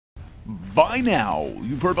By now,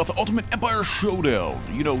 you've heard about the ultimate Empire Showdown.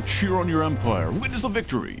 You know, cheer on your empire, witness the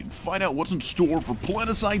victory, and find out what's in store for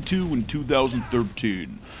Planetside 2 in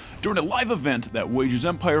 2013. During a live event that wages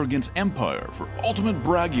empire against empire for ultimate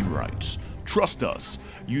bragging rights. Trust us,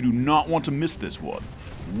 you do not want to miss this one.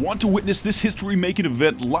 Want to witness this history-making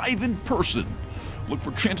event live in person? Look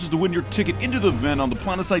for chances to win your ticket into the event on the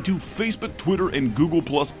Planetside 2 Facebook, Twitter, and Google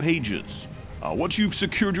Plus pages. Once you've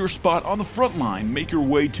secured your spot on the front line, make your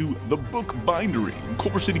way to the BookBindery in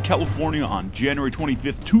Culver City, California on January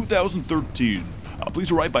 25th, 2013.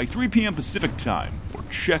 Please arrive by 3 p.m. Pacific time for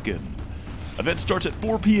check-in. Event starts at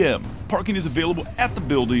 4 p.m. Parking is available at the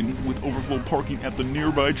building with overflow parking at the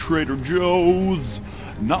nearby Trader Joe's.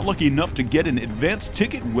 Not lucky enough to get an advance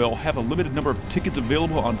ticket? We'll have a limited number of tickets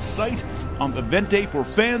available on site on event day for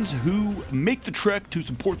fans who make the trek to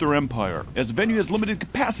support their empire. As the venue has limited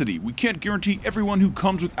capacity, we can't guarantee everyone who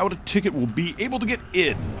comes without a ticket will be able to get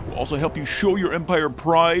in. We'll also help you show your empire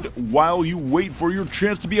pride while you wait for your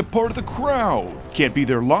chance to be a part of the crowd. Can't be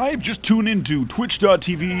there live? Just tune in to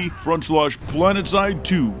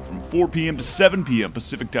twitch.tv/Planetside2 from 4 p.m. to 7 p.m.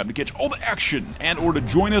 Pacific time to catch all the action and or to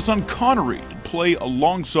join us on Connery to play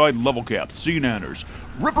alongside Level Cap, Scene Anners,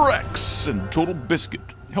 Ripper X, and Total Biscuit.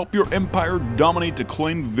 Help your empire dominate to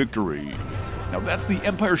claim victory. Now that's the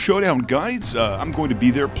Empire Showdown, guys. I'm going to be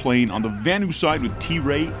there playing on the Vanu side with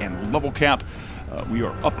T-Ray and Level Cap. We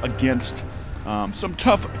are up against some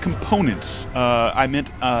tough components. I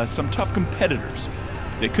meant some tough competitors.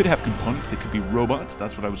 They could have components, they could be robots.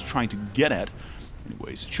 That's what I was trying to get at.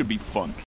 Anyways, it should be fun.